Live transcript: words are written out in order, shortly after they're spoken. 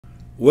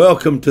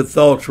Welcome to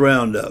Thoughts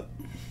Roundup.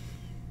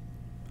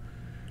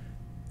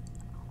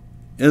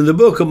 In the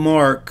book of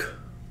Mark,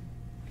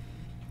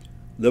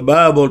 the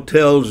Bible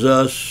tells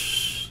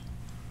us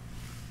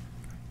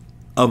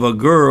of a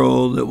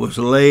girl that was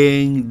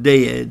laying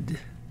dead,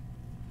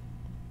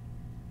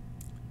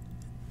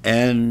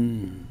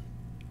 and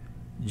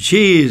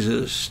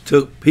Jesus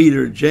took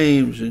Peter,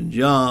 James, and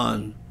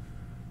John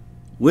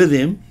with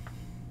him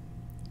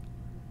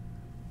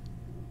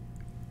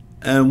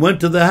and went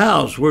to the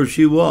house where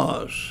she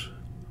was.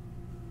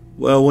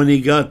 Well, when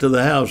he got to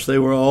the house, they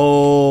were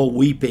all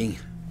weeping.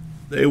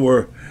 There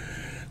was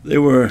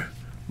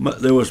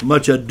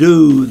much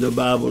ado, the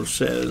Bible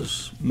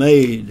says,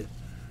 made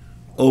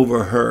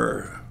over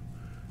her.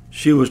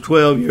 She was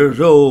 12 years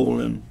old,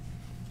 and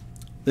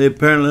they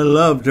apparently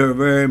loved her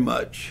very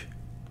much.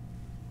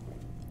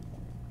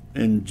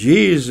 And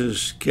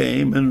Jesus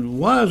came, and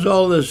why is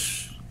all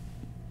this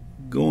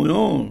going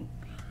on?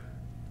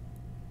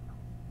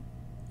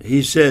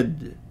 He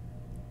said,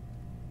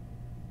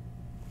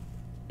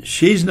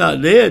 she's not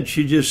dead,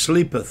 she just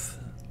sleepeth.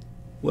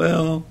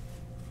 Well,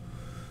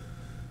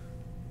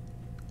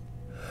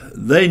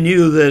 they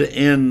knew that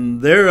in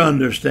their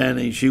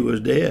understanding she was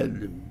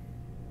dead.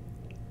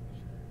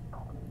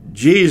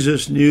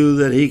 Jesus knew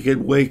that he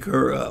could wake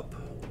her up.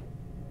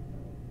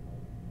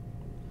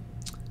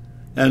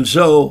 And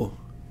so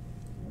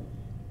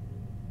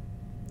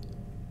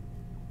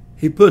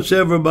he puts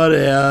everybody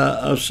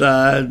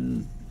aside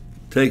and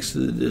takes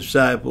the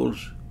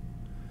disciples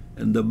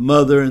and the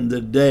mother and the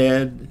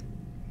dad,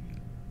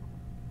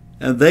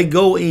 and they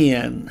go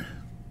in,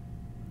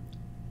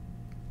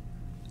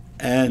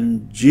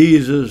 and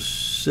Jesus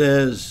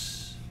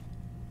says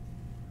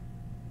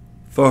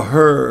for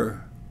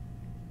her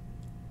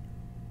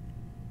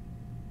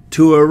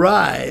to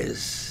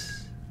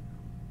arise.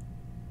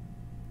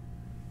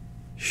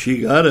 She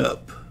got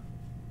up,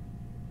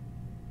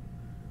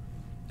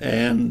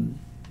 and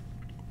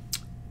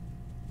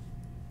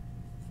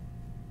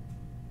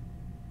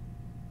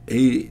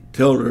he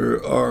told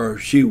her, or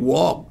she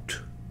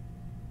walked.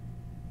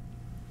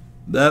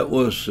 That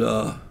was,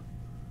 I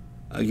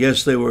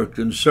guess they were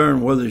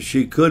concerned whether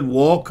she could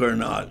walk or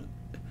not,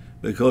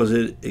 because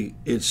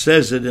it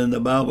says it in the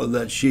Bible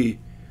that she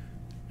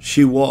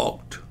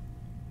walked.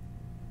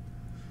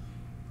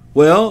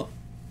 Well,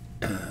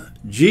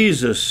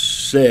 Jesus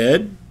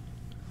said,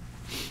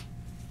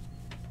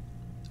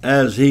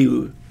 as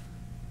he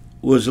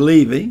was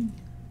leaving,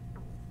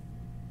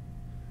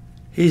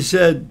 he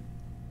said,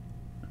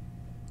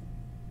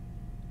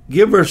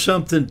 give her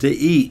something to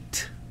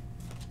eat.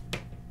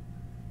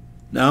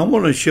 Now I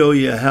want to show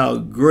you how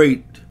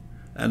great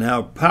and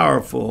how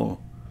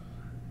powerful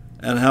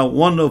and how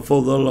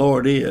wonderful the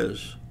Lord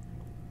is.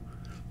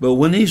 But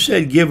when he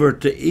said give her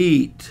to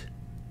eat,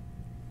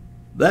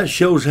 that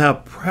shows how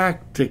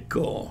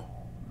practical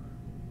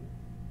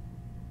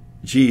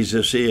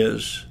Jesus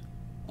is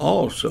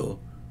also.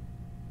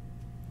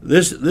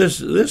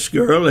 This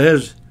girl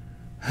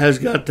has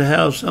got to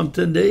have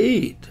something to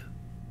eat.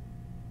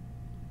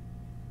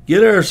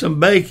 Get her some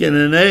bacon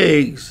and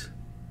eggs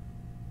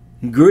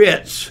and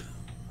grits.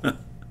 Get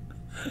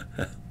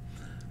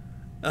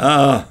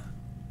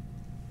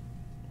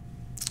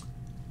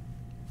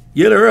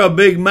her a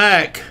Big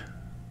Mac.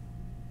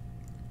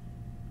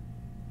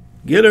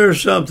 Get her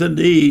something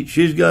to eat.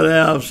 She's got to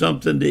have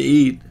something to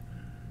eat.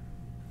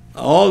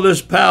 All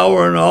this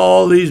power and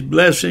all these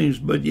blessings,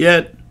 but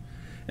yet,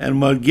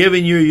 and we're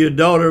giving you your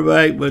daughter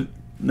back, but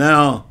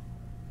now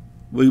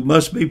we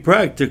must be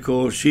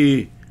practical.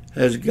 She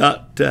has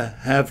got to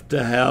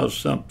have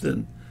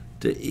something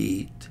to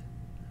eat.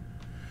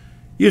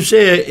 You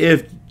say,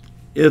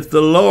 if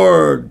the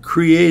Lord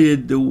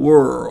created the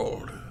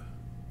world,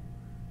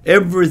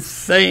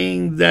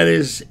 everything that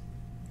is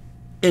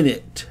in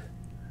it,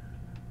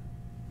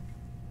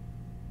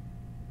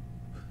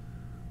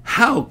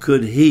 how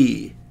could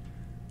he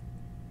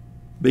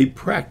be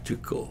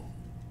practical?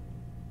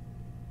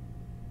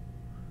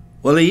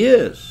 Well, he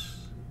is.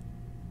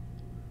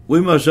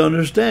 We must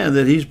understand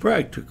that he's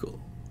practical.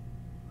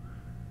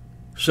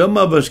 Some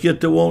of us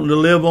get to wanting to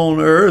live on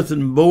earth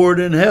and bored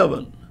in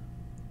heaven.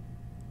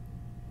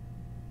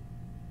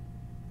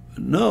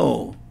 But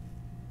no,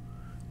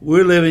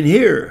 we're living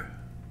here.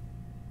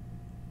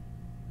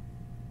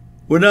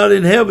 We're not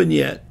in heaven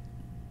yet.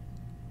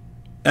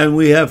 And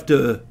we have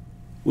to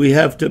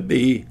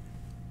be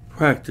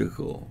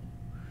practical.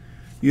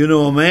 You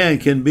know, a man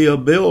can be a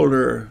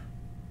builder,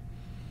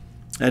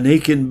 and he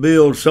can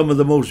build some of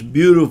the most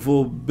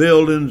beautiful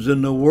buildings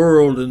in the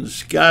world and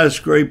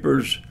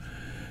skyscrapers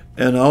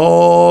and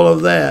all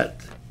of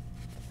that.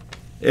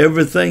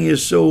 Everything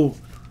is so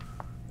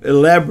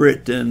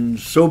elaborate and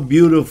so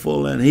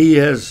beautiful, and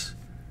he's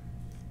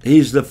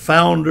the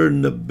founder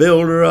and the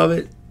builder of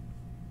it.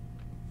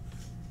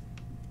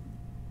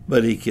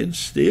 But he can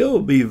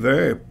still be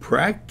very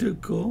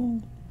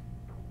practical.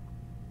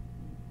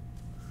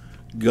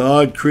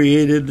 God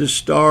created the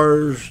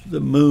stars, the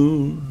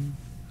moon,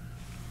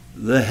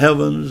 the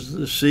heavens,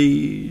 the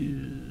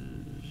seas.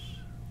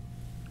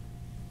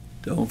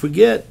 Don't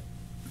forget,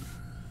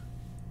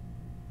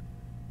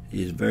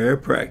 He's very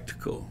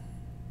practical.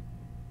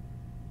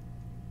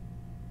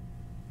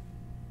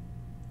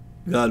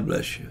 God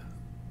bless you.